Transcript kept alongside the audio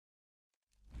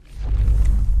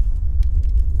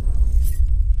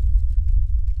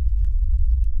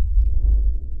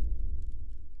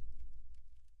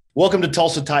Welcome to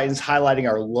Tulsa Titans, highlighting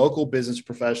our local business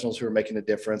professionals who are making a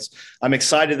difference. I'm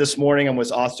excited this morning. I'm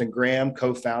with Austin Graham,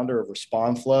 co-founder of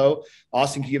RespondFlow.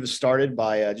 Austin, can you get us started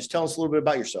by just telling us a little bit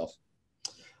about yourself?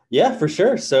 Yeah, for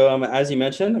sure. So, as you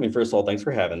mentioned, first of all, thanks for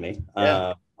having me.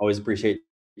 Yeah. Always appreciate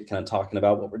you kind of talking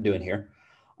about what we're doing here.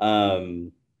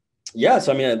 Um, yeah,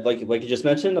 so like you just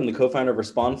mentioned, I'm the co-founder of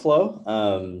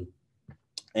RespondFlow,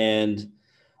 and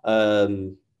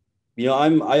um,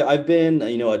 I've been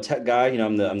a tech guy.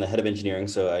 I'm the head of engineering,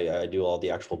 so I do all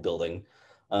the actual building.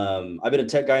 I've been a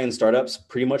tech guy in startups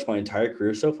pretty much my entire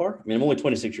career so far. I'm only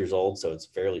 26 years old, so it's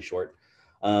fairly short.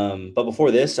 But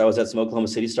before this, I was at some Oklahoma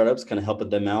City startups, kind of helping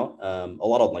them out. A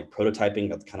lot of like prototyping.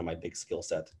 That's kind of my big skill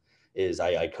set. Is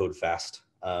I code fast,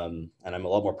 and I'm a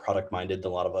lot more product minded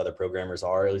than a lot of other programmers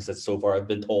are. At least that's so far I've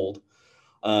been told.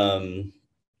 Um,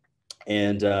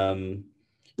 and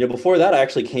Before that, I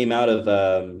actually came out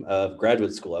of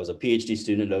graduate school. I was a PhD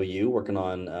student at OU, working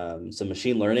on some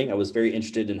machine learning. I was very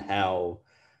interested in how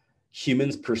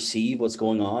humans perceive what's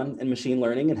going on in machine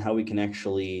learning and how we can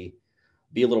actually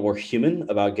be a little more human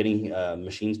about getting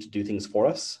machines to do things for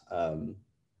us.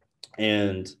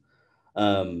 And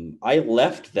I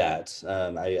left that.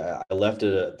 I left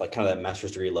it at like kind of that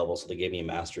master's degree level. So they gave me a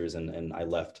master's, and I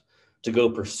left to go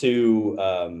pursue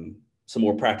some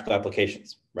more practical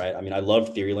applications. Right. I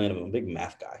love theory land. I'm a big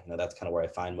math guy. That's kind of where I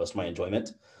find most of my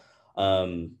enjoyment.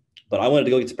 Um, but I wanted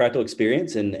to go get some practical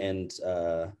experience, and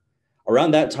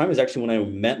around that time is actually when I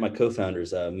met my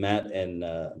co-founders, Matt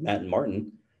and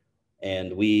Martin,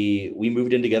 and we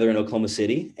moved in together in Oklahoma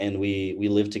City, and we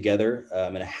lived together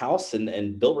in a house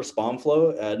and built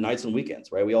RespondFlow at nights and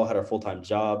weekends. Right, we all had our full-time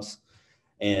jobs,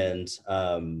 and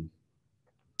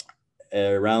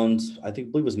around I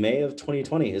believe it was May of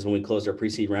 2020 is when we closed our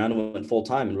pre-seed round and went full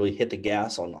time and really hit the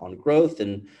gas on growth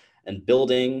and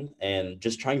building and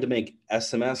just trying to make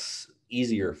SMS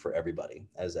easier for everybody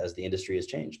as the industry has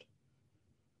changed.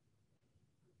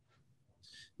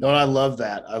 No, and I love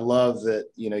that. I love that,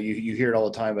 you hear it all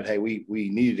the time, but hey, we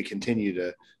needed to continue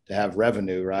to have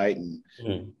revenue, right? And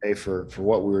pay for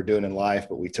what we were doing in life,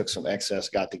 but we took some excess,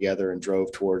 got together and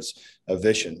drove towards a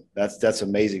vision. That's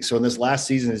amazing. So in this last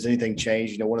season, has anything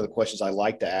changed? One of the questions I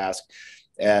like to ask,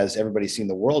 as everybody's seen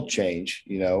the world change,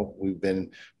 we've been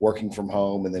working from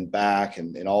home and then back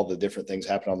and all the different things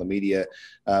happen on the media.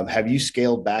 Have you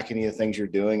scaled back any of the things you're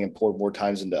doing and poured more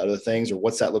times into other things, or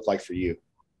what's that look like for you?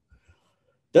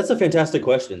 That's a fantastic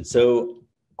question. So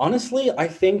honestly, I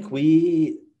think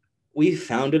we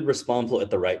founded RespondFlow at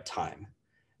the right time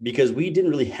because we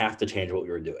didn't really have to change what we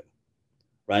were doing,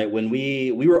 right? When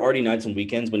we were already nights and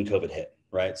weekends when COVID hit,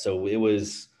 right? So it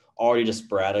was already just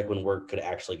sporadic when work could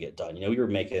actually get done. We were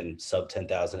making sub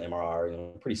 10,000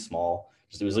 MRR, pretty small.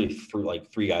 Just it was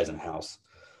like three guys in a house.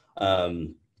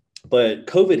 But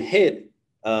COVID hit,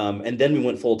 and then we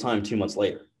went full time 2 months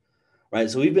later. Right.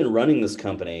 So we've been running this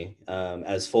company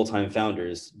as full-time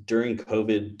founders during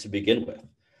COVID to begin with.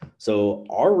 So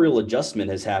our real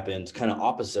adjustment has happened kind of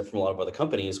opposite from a lot of other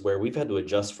companies where we've had to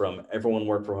adjust from everyone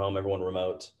work from home, everyone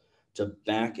remote to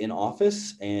back in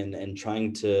office and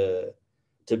trying to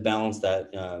balance that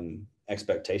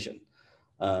expectation.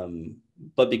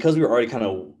 But because we were already kind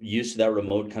of used to that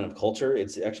remote kind of culture,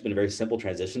 it's actually been a very simple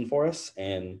transition for us.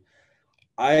 And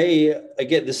I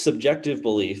get this subjective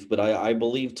belief, but I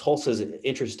believe Tulsa is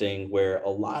interesting where a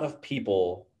lot of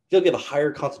people feel like we have a higher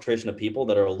concentration of people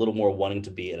that are a little more wanting to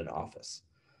be in an office,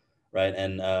 right?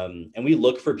 And we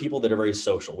look for people that are very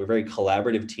social. We're a very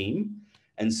collaborative team,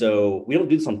 and so we don't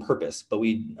do this on purpose. But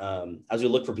we, as we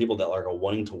look for people that are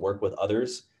wanting to work with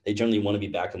others, they generally want to be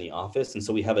back in the office, and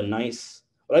so we have a nice,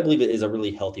 what I believe is a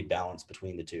really healthy balance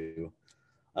between the two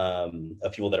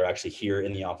of people that are actually here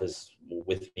in the office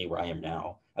with me where I am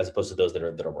now, as opposed to those that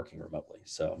are working remotely.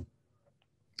 So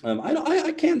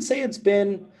I can't say it's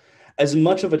been as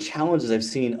much of a challenge as I've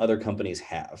seen other companies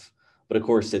have, but of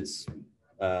course, it's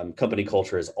company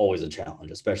culture is always a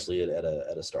challenge, especially at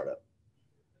a startup.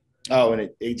 Oh, and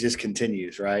it just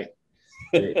continues, right?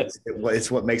 It's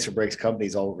what makes or breaks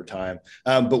companies all over time.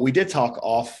 But we did talk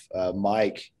off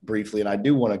mic briefly, and I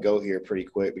do want to go here pretty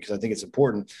quick because I think it's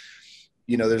important.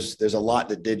 There's a lot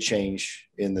that did change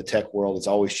in the tech world. It's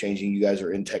always changing. You guys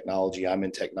are in technology. I'm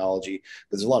in technology.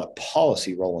 There's a lot of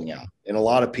policy rolling out, and a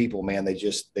lot of people, man, they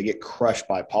get crushed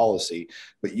by policy.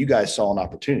 But you guys saw an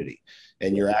opportunity,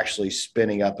 and you're actually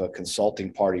spinning up a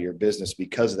consulting part of your business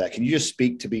because of that. Can you just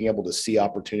speak to being able to see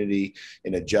opportunity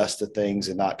and adjust to things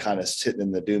and not kind of sitting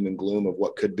in the doom and gloom of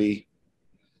what could be?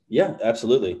 Yeah,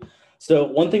 absolutely. So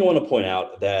one thing I want to point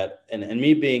out that, and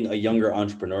me being a younger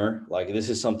entrepreneur, like this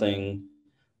is something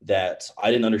that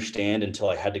I didn't understand until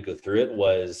I had to go through it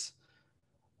was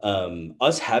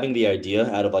Us having the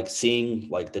idea out of like seeing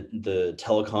like the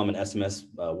telecom and SMS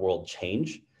world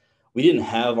change, we didn't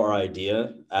have our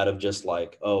idea out of just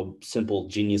like, oh, simple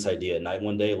genius idea at night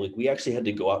one day. Like we actually had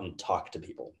to go out and talk to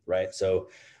people, right? So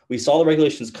we saw the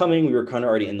regulations coming. We were kind of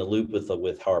already in the loop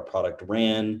with how our product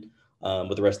ran,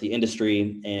 with the rest of the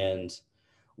industry, and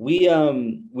we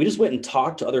just went and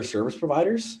talked to other service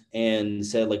providers and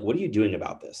said, like, what are you doing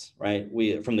about this? Right.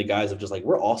 We, from the guys of just like,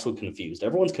 we're also confused.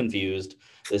 Everyone's confused.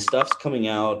 This stuff's coming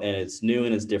out and it's new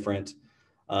and it's different.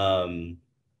 Um,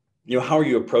 how are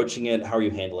you approaching it? How are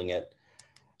you handling it?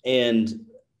 And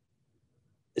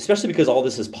especially because all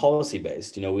this is policy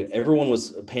based, everyone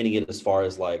was painting it as far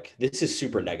as like, this is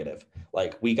super negative.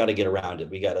 Like we got to get around it.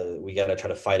 We got to try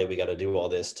to fight it. We got to do all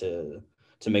this to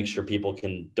make sure people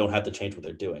don't have to change what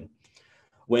they're doing.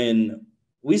 When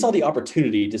we saw the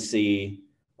opportunity to see,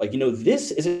 like,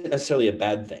 this isn't necessarily a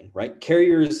bad thing, right?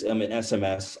 Carriers and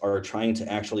SMS are trying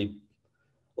to actually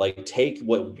like take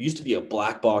what used to be a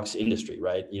black box industry,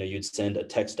 right? You'd send a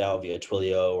text out via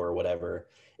Twilio or whatever,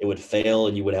 it would fail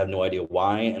and you would have no idea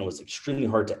why. And it was extremely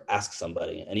hard to ask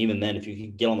somebody. And even then, if you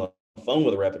could get on the phone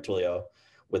with a rep at Twilio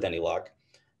with any luck,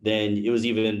 then it was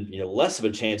even, less of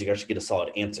a chance you could actually get a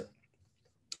solid answer.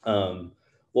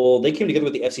 Well, they came together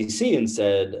with the FCC and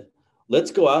said, let's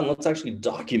go out and let's actually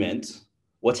document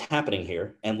what's happening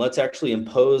here. And let's actually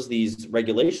impose these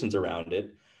regulations around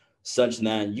it such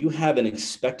that you have an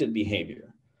expected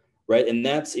behavior, right? And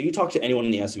that's, if you talk to anyone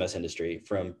in the SMS industry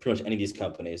from pretty much any of these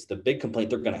companies, the big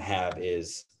complaint they're going to have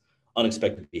is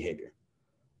unexpected behavior,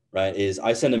 right? Is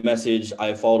I send a message,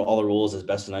 I followed all the rules as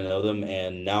best as I know them,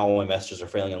 and now my messages are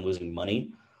failing, I'm losing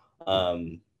money.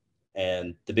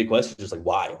 And the big question is like,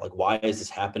 why? Like, why is this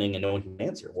happening and no one can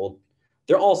answer? Well,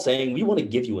 they're all saying, we want to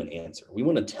give you an answer. We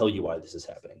want to tell you why this is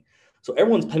happening. So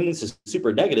everyone's painting this as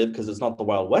super negative because it's not the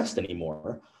Wild West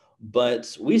anymore.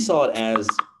 But we saw it as,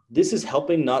 this is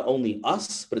helping not only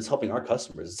us, but it's helping our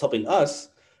customers. It's helping us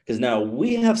because now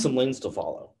we have some lanes to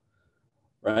follow,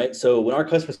 right? So when our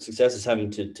customer success is having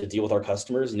to deal with our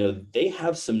customers, they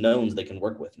have some knowns they can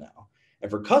work with now.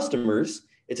 And for customers,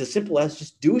 it's as simple as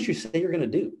just do what you say you're going to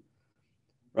do,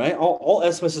 right? All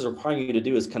SMS is requiring you to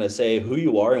do is kind of say who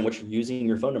you are and what you're using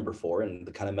your phone number for and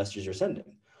the kind of messages you're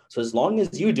sending. So as long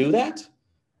as you do that,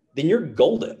 then you're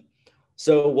golden.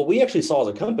 So what we actually saw as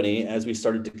a company, as we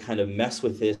started to kind of mess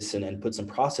with this and put some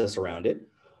process around it,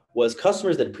 was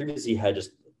customers that previously had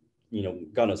just,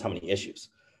 God knows how many issues,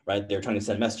 right? They were trying to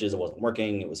send messages, it wasn't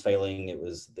working, it was failing, it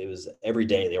was every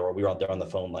day we were out there on the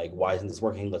phone like, why isn't this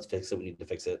working? Let's fix it. We need to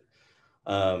fix it.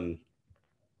 All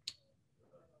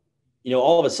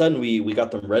of a sudden we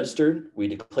got them registered, we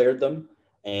declared them,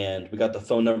 and we got the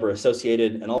phone number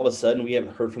associated, and all of a sudden we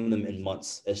haven't heard from them in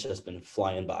months. It's just been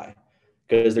flying by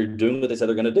because they're doing what they said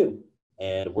they're going to do.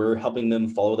 And we're helping them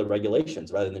follow the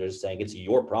regulations rather than just saying it's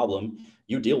your problem,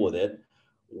 you deal with it.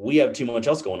 We have too much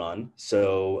else going on.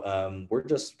 So we're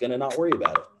just going to not worry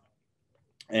about it.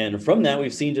 And from that,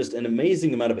 we've seen just an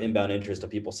amazing amount of inbound interest of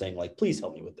people saying like, please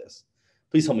help me with this.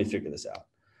 Please help me figure this out.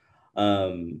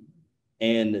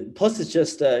 And plus it's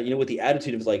just, with the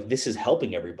attitude of like, this is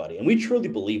helping everybody. And we truly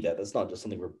believe that. That's not just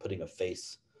something we're putting a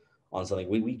face on something.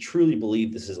 We truly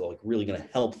believe this is like really going to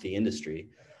help the industry.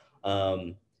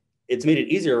 It's made it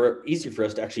easier for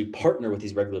us to actually partner with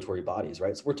these regulatory bodies,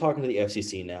 right? So we're talking to the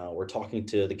FCC now. We're talking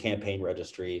to the campaign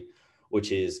registry,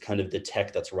 which is kind of the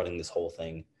tech that's running this whole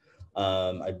thing.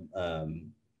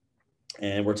 And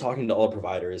we're talking to all the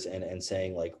providers and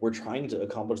saying like, we're trying to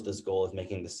accomplish this goal of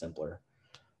making this simpler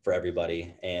for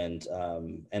everybody. And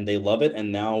they love it.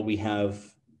 And now we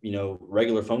have,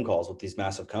 regular phone calls with these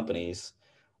massive companies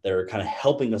that are kind of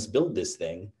helping us build this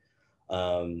thing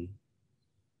to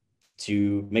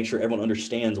make sure everyone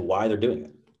understands why they're doing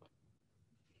it.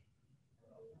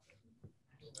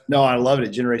 No, I love it.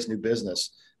 It generates new business.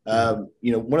 One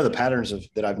of the patterns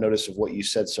that I've noticed of what you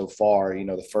said so far,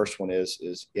 the first one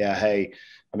is, yeah, hey,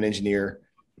 I'm an engineer.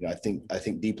 I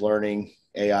think deep learning,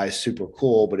 AI is super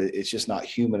cool, but it's just not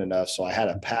human enough. So I had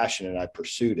a passion and I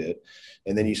pursued it.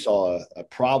 And then you saw a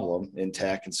problem in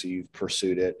tech. And so you've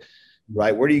pursued it,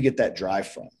 right? Where do you get that drive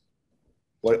from?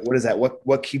 What is that?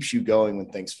 What keeps you going when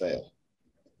things fail?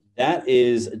 That's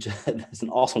an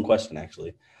awesome question,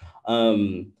 actually.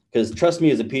 Because trust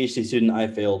me, as a PhD student, I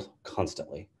failed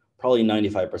constantly, probably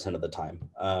 95% of the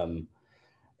time.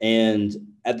 And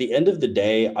at the end of the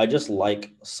day, I just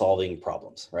like solving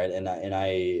problems, right? And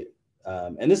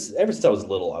this, ever since I was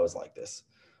little, I was like this.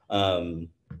 I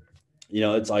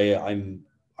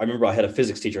remember I had a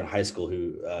physics teacher in high school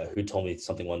who told me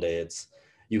something one day.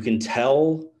 You can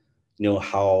tell,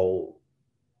 how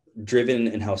driven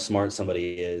and how smart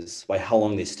somebody is by how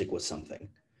long they stick with something.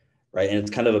 right? And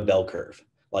it's kind of a bell curve.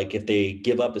 Like if they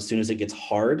give up as soon as it gets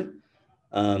hard,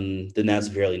 then that's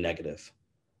fairly negative.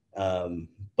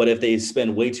 But if they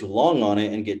spend way too long on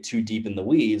it and get too deep in the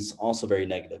weeds, also very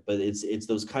negative. But it's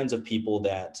those kinds of people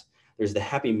that there's the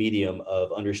happy medium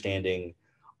of understanding.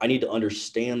 I need to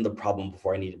understand the problem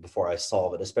before I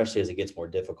solve it, especially as it gets more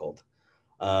difficult.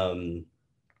 Um,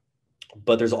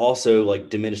 but there's also like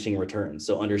diminishing returns.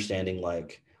 So understanding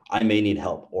like I may need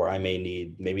help, or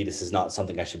maybe this is not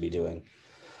something I should be doing.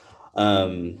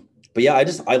 But yeah,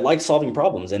 I like solving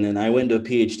problems. And then I went to a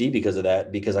PhD because of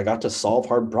that, because I got to solve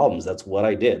hard problems. That's what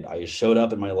I did. I showed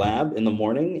up in my lab in the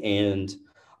morning and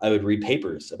I would read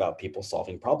papers about people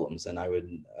solving problems, and I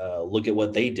would look at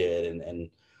what they did and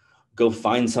go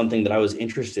find something that I was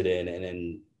interested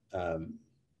in um,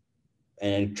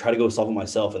 and try to go solve it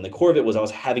myself. And the core of it was I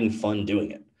was having fun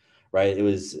doing it, right? It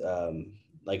was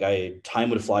like time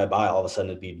would fly by. All of a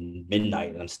sudden it'd be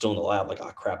midnight and I'm still in the lab. Like,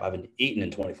 oh crap, I haven't eaten in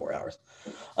 24 hours.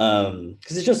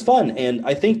 Because it's just fun. And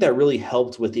I think that really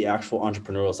helped with the actual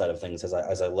entrepreneurial side of things as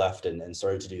I left and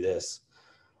started to do this,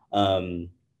 um,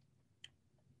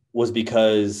 was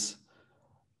because,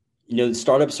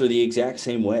 startups are the exact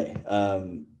same way.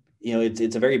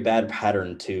 It's a very bad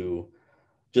pattern to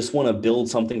just want to build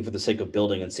something for the sake of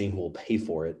building and seeing who will pay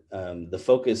for it.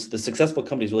 The successful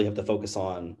companies really have to focus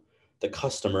on the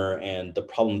customer and the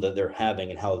problem that they're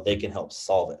having and how they can help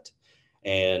solve it.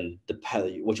 And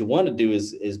what you want to do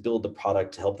is build the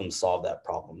product to help them solve that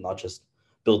problem, not just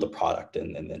build the product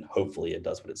and then hopefully it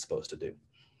does what it's supposed to do.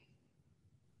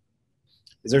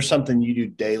 Is there something you do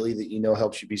daily that you know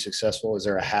helps you be successful? Is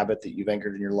there a habit that you've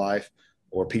anchored in your life,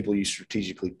 or people you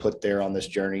strategically put there on this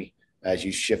journey as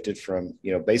you shifted from,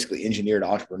 basically engineer to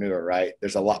entrepreneur, right?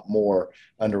 There's a lot more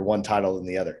under one title than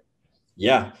the other.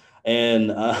 Yeah.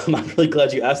 And I'm really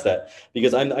glad you asked that,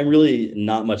 because I'm really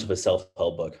not much of a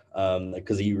self-help book,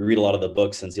 because you read a lot of the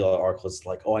books and see a lot of articles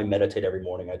like, oh, I meditate every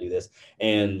morning, I do this.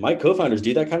 And my co-founders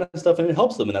do that kind of stuff and it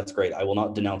helps them. And that's great. I will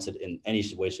not denounce it in any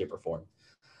way, shape, or form.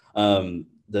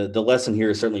 The lesson here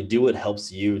is certainly do what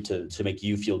helps you to make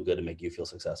you feel good and make you feel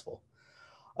successful.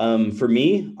 For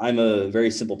me, I'm a very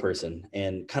simple person,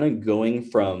 and kind of going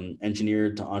from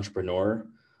engineer to entrepreneur,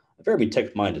 a very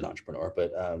tech-minded entrepreneur,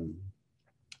 but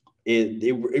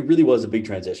it really was a big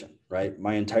transition, right?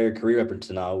 My entire career up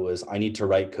until now was I need to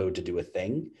write code to do a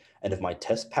thing, and if my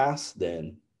test pass,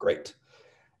 then great.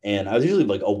 And I was usually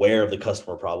like aware of the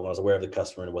customer problem. I was aware of the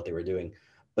customer and what they were doing,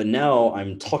 but now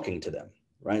I'm talking to them,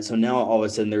 right? So now all of a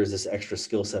sudden there's this extra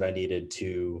skill set I needed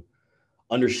to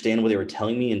understand what they were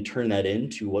telling me and turn that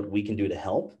into what we can do to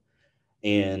help.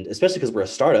 And especially because we're a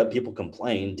startup, people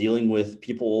complain, dealing with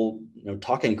people,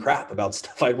 talking crap about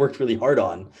stuff I worked really hard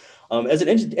on. As an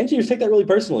engineers take that really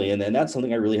personally, and that's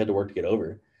something I really had to work to get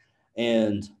over.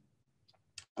 And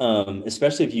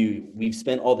especially we've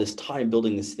spent all this time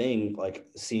building this thing, like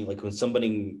seeing like if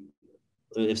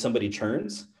somebody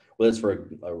churns, whether it's for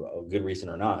a good reason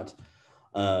or not,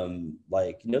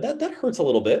 that hurts a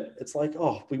little bit. It's like,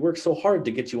 oh, we worked so hard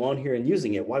to get you on here and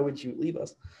using it. Why would you leave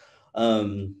us?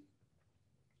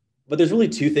 But there's really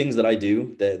two things that I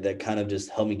do that kind of just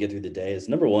help me get through the day. Is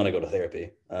number one, I go to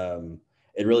therapy.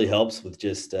 It really helps with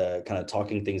just kind of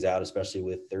talking things out, especially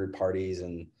with third parties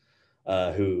and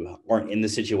who aren't in the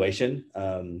situation.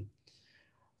 And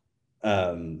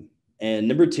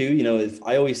number two, if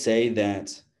I always say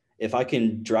that if I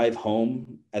can drive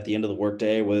home at the end of the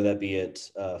workday, whether that be at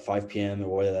 5 p.m.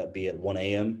 or whether that be at 1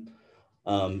 a.m.,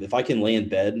 if I can lay in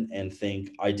bed and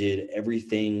think I did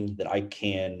everything that I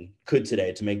could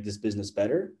today to make this business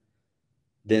better,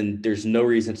 then there's no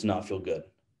reason to not feel good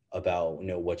about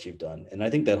what you've done. And I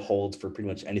think that holds for pretty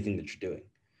much anything that you're doing,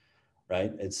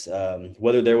 right? It's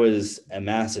whether there was a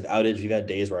massive outage, we've had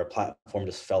days where our platform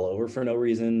just fell over for no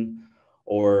reason,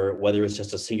 or whether it's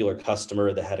just a singular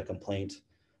customer that had a complaint.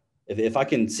 If I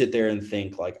can sit there and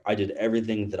think like I did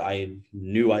everything that I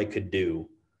knew I could do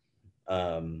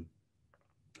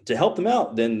to help them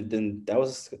out, then that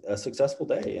was a successful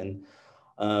day. And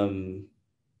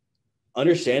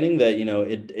understanding that,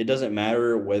 it doesn't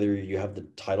matter whether you have the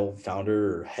title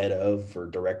founder or head of or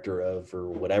director of or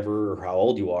whatever, or how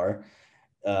old you are.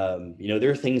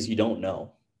 There are things you don't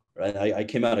know, right? I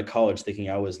came out of college thinking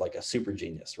I was like a super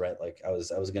genius, right? Like I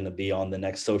was going to be on the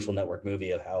next Social Network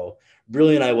movie of how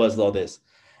brilliant I was with all this.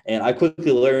 And I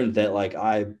quickly learned that like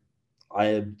I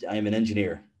am an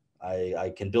engineer.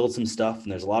 I can build some stuff,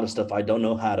 and there's a lot of stuff I don't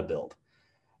know how to build.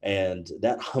 And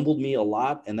that humbled me a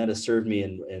lot, and that has served me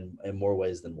in more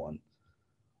ways than one.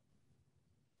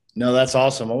 No, that's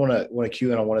awesome. I want to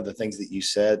cue in on one of the things that you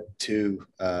said too,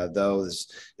 though,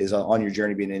 is on your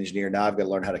journey being an engineer. Now I've got to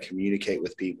learn how to communicate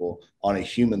with people on a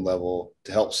human level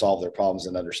to help solve their problems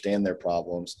and understand their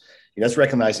problems. That's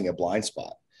recognizing a blind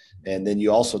spot. And then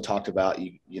you also talked about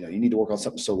you need to work on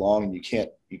something so long, and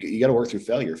you got to work through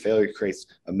failure. Failure creates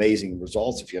amazing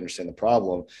results if you understand the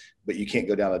problem, but you can't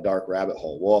go down a dark rabbit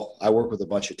hole. Well, I work with a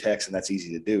bunch of techs, and that's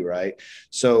easy to do, right?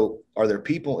 So, are there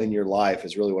people in your life?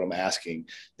 Is really what I'm asking,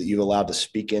 that you've allowed to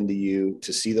speak into you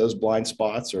to see those blind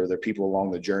spots, or are there people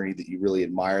along the journey that you really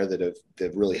admire that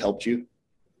have really helped you?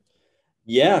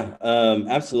 Yeah,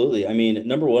 absolutely. I mean,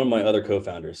 number one, my other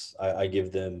co-founders, I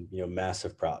give them,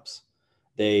 massive props.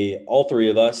 All three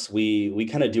of us, we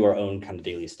kind of do our own kind of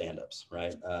daily stand-ups,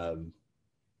 right?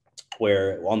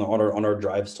 Where on our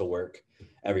drives to work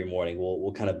every morning,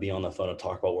 we'll kind of be on the phone and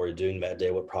talk about what we're doing that day,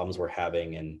 what problems we're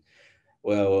having, and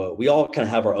well, we all kind of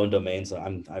have our own domains.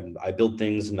 I build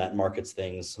things, Matt markets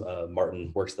things,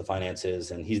 Martin works the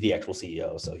finances, and he's the actual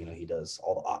CEO, so he does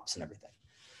all the ops and everything.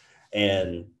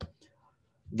 And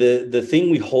the thing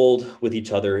we hold with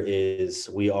each other is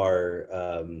we are,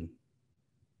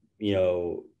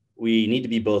 we need to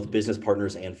be both business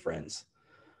partners and friends,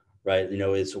 right?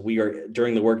 It's we are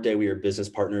during the workday, we are business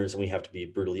partners, and we have to be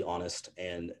brutally honest.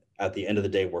 And at the end of the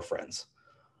day, we're friends.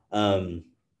 Um,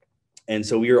 and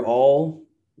so we are all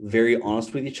very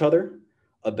honest with each other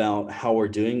about how we're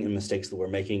doing and mistakes that we're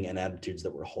making and attitudes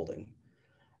that we're holding.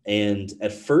 And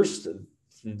at first,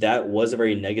 that was a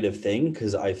very negative thing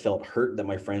because I felt hurt that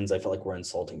my friends, I felt like were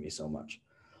insulting me so much.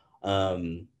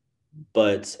 Um,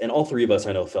 and all three of us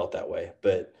I know felt that way.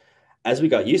 But as we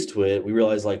got used to it, we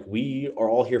realized like we are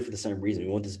all here for the same reason. We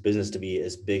want this business to be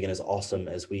as big and as awesome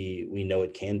as we know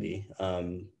it can be.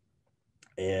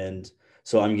 And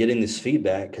so I'm getting this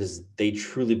feedback because they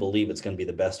truly believe it's going to be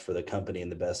the best for the company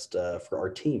and the best for our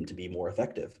team to be more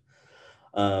effective.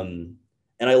 Um,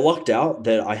 and I lucked out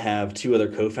that I have two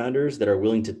other co-founders that are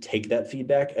willing to take that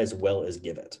feedback as well as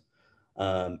give it.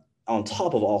 On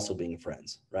top of also being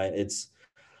friends, right? It's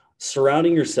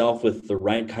surrounding yourself with the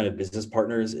right kind of business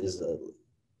partners is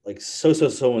like so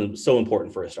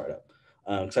important for a startup.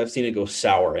 Because I've seen it go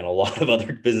sour in a lot of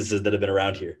other businesses that have been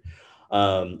around here,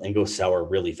 and go sour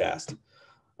really fast.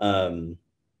 Um,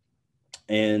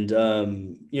 and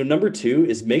number two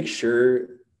is making sure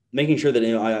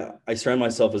that I surround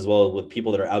myself as well with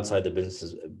people that are outside the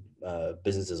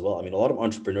business as well. I mean, a lot of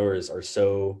entrepreneurs are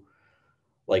so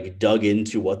like dug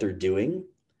into what they're doing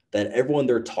that everyone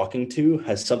they're talking to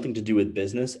has something to do with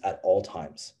business at all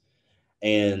times.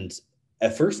 And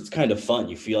at first it's kind of fun.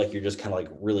 You feel like you're just kind of like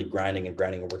really grinding and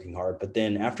working hard. But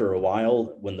then after a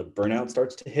while, when the burnout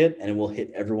starts to hit, and it will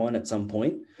hit everyone at some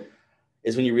point,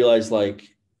 is when you realize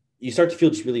like you start to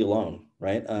feel just really alone,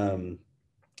 right? And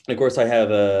of course, I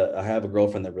have a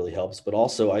girlfriend that really helps, but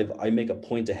also I make a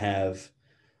point to have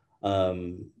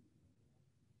um,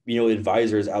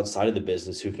 advisors outside of the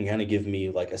business who can kind of give me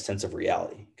like a sense of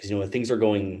reality. Because when things are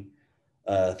going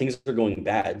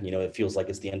bad, it feels like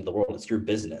it's the end of the world. It's your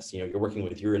business. You're working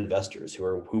with your investors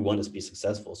who want to be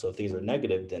successful. So if things are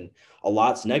negative, then a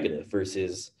lot's negative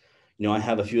versus, I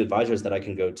have a few advisors that I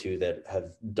can go to that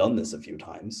have done this a few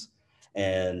times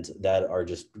and that are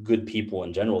just good people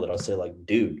in general that I'll say like,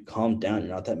 dude, calm down.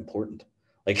 You're not that important.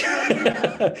 Like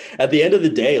at the end of the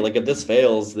day, like if this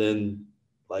fails, then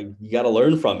like you got to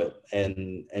learn from it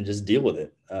and just deal with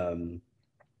it.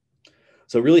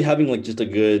 So really having like just a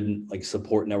good like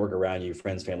support network around you,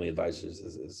 friends, family, advisors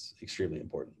is extremely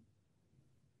important.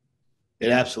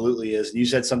 It absolutely is. You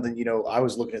said something. I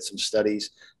was looking at some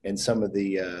studies, and some of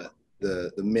the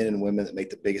men and women that make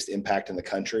the biggest impact in the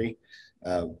country.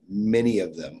 Many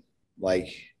of them, like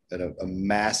a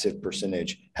massive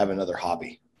percentage, have another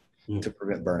hobby to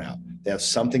prevent burnout. They have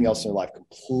something else in their life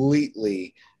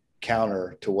completely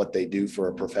counter to what they do for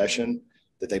a profession,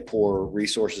 that they pour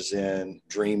resources in,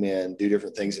 dream in, do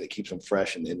different things, and it keeps them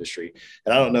fresh in the industry.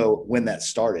 And I don't know when that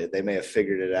started. They may have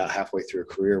figured it out halfway through a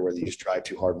career where they just drive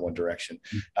too hard in one direction.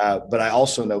 But I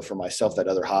also know for myself that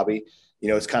other hobby,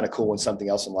 it's kind of cool when something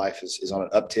else in life is on an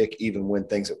uptick, even when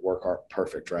things at work aren't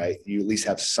perfect, right? You at least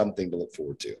have something to look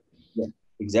forward to. Yeah,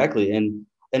 exactly. And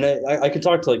I could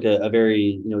talk to like a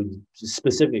very,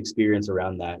 specific experience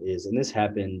around that is, and this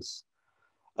happened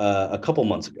a couple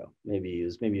months ago, maybe it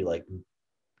was maybe like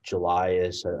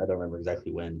July-ish. I don't remember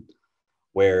exactly when,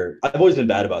 where I've always been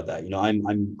bad about that.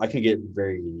 I can get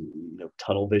very,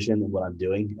 tunnel vision in what I'm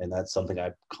doing. And that's something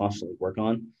I constantly work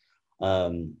on.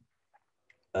 Um,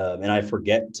 and I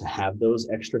forget to have those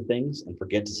extra things and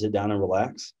forget to sit down and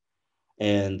relax.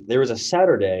 And there was a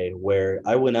Saturday where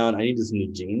I went out, I needed some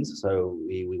new jeans. So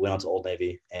we went out to Old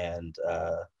Navy and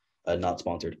not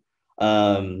sponsored.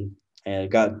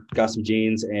 And got some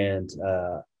jeans, and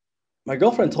my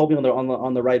girlfriend told me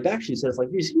on the ride back, she says, like,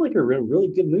 you seem like you're in a really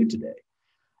good mood today.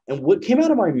 And what came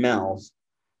out of my mouth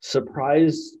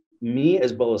surprised me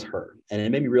as well as her. And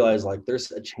it made me realize, like,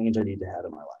 there's a change I need to have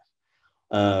in my life.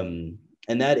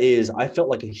 And that is, I felt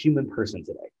like a human person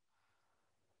today.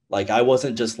 Like, I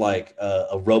wasn't just like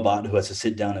a robot who has to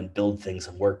sit down and build things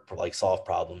and work for, like, solve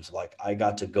problems. Like, I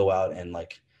got to go out and,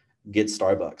 like, get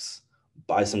Starbucks,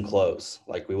 buy some clothes.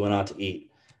 Like, we went out to eat,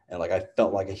 and, like, I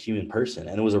felt like a human person.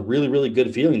 And it was a really, really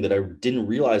good feeling that I didn't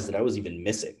realize that I was even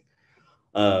missing.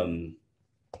 Um,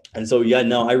 and so, yeah,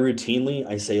 no,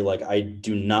 I say, like, I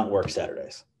do not work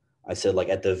Saturdays. I said, like,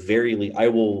 at the very least, I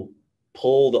will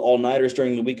pull the all-nighters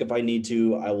during the week if I need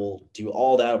to. I will do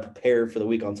all that. I'll prepare for the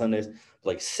week on Sundays.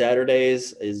 Like,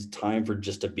 Saturdays is time for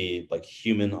just to be like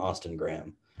human Austin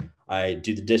Graham. I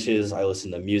do the dishes. I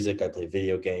listen to music. I play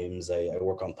video games. I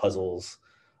work on puzzles.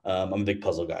 I'm a big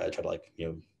puzzle guy. I try to, like,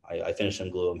 I finish them,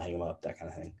 glue them, hang them up, that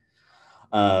kind of thing.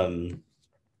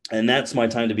 And that's my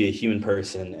time to be a human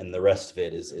person, and the rest of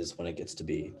it is when it gets to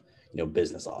be,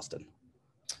 business Austin.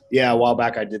 Yeah, a while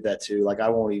back I did that too. Like, I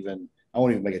won't even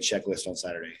make a checklist on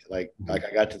Saturday. Like I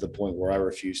got to the point where I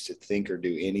refuse to think or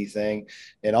do anything,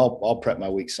 and I'll prep my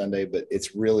week Sunday, but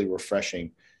it's really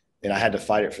refreshing. And I had to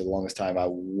fight it for the longest time. I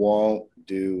won't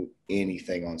do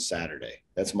anything on Saturday.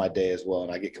 That's my day as well,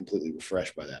 and I get completely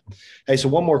refreshed by that. Hey, so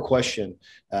one more question.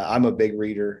 I'm a big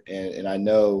reader, and I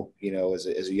know, as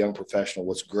a young professional,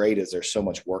 what's great is there's so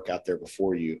much work out there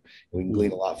before you. We can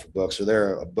glean a lot from books. Are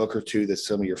there a book or two that's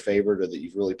some of your favorite, or that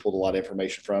you've really pulled a lot of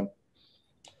information from?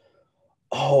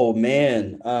 Oh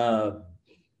man, I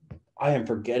am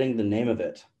forgetting the name of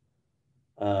it.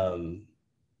 Um,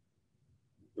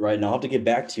 right now, I'll have to get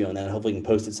back to you on that. Hopefully, I can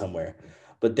post it somewhere.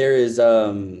 But there's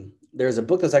a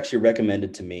book that's actually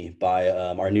recommended to me by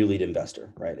our new lead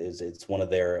investor. Right, it's one of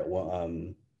the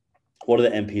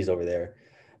MPs over there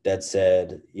that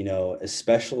said,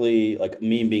 especially like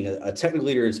me being a technical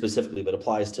leader and specifically, but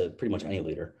applies to pretty much any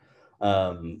leader.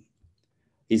 Um,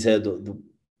 he said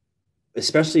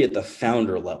especially at the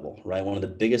founder level, right? One of the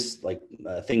biggest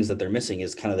things that they're missing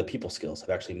is kind of the people skills of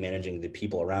actually managing the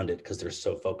people around it, because they're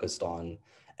so focused on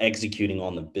executing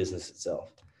on the business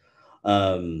itself.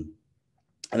 Um,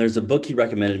 and there's a book he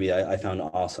recommended me I found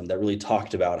awesome that really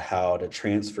talked about how to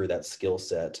transfer that skill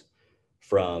set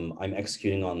from I'm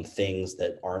executing on things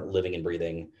that aren't living and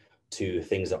breathing to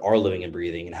things that are living and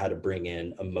breathing, and how to bring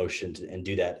in emotion and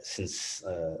do that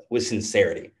with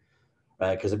sincerity.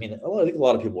 Because I mean, I think a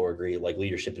lot of people will agree, like,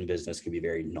 leadership in business can be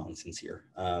very non-sincere,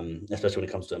 especially when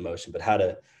it comes to emotion. But how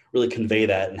to really convey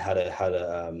that, and how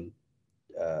to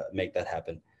make that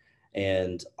happen.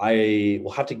 And I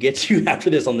will have to get you after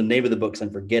this on the name of the book, because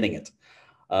I'm forgetting it.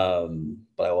 But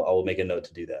I will make a note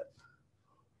to do that.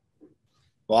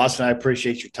 Well, Austin, I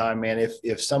appreciate your time, man.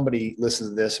 If somebody listens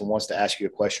to this and wants to ask you a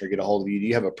question or get a hold of you, do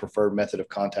you have a preferred method of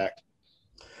contact?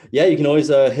 Yeah, you can always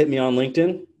hit me on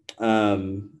LinkedIn,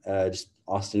 just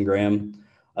Austin Graham,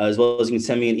 as well as you can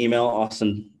send me an email,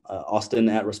 Austin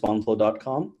at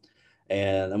respondflow.com.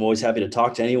 And I'm always happy to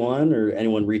talk to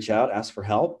anyone reach out, ask for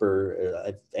help, or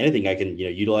if anything, I can,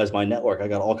 utilize my network. I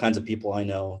got all kinds of people I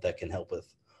know that can help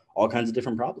with all kinds of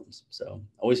different problems. So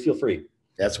always feel free.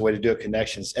 That's the way to do it.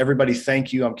 Connections. Everybody,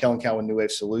 thank you. I'm Kellen Cowan, New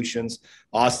Wave Solutions.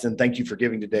 Austin, thank you for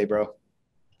giving today, bro.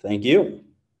 Thank you.